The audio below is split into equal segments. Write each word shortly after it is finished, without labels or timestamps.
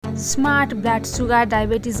Smart Blood Sugar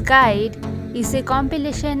Diabetes Guide is a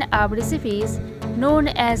compilation of recipes known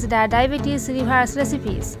as the Diabetes Reverse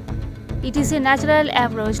Recipes. It is a natural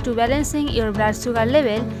approach to balancing your blood sugar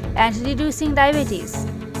level and reducing diabetes.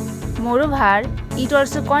 Moreover, it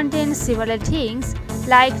also contains several things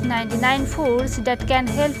like 99 foods that can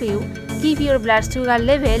help you keep your blood sugar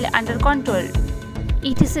level under control.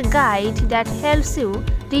 It is a guide that helps you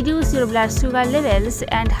reduce your blood sugar levels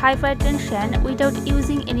and hypertension without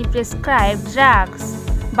using any prescribed drugs,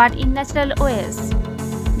 but in natural ways.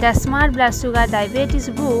 The Smart Blood Sugar Diabetes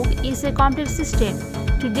book is a complete system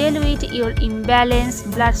to deal with your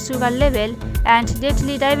imbalanced blood sugar level and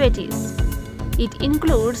deadly diabetes. It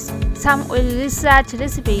includes some well-researched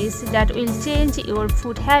recipes that will change your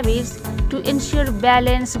food habits to ensure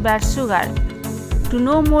balanced blood sugar. To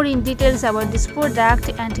know more in details about this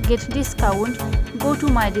product and get discount, go to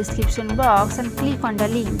my description box and click on the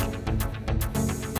link.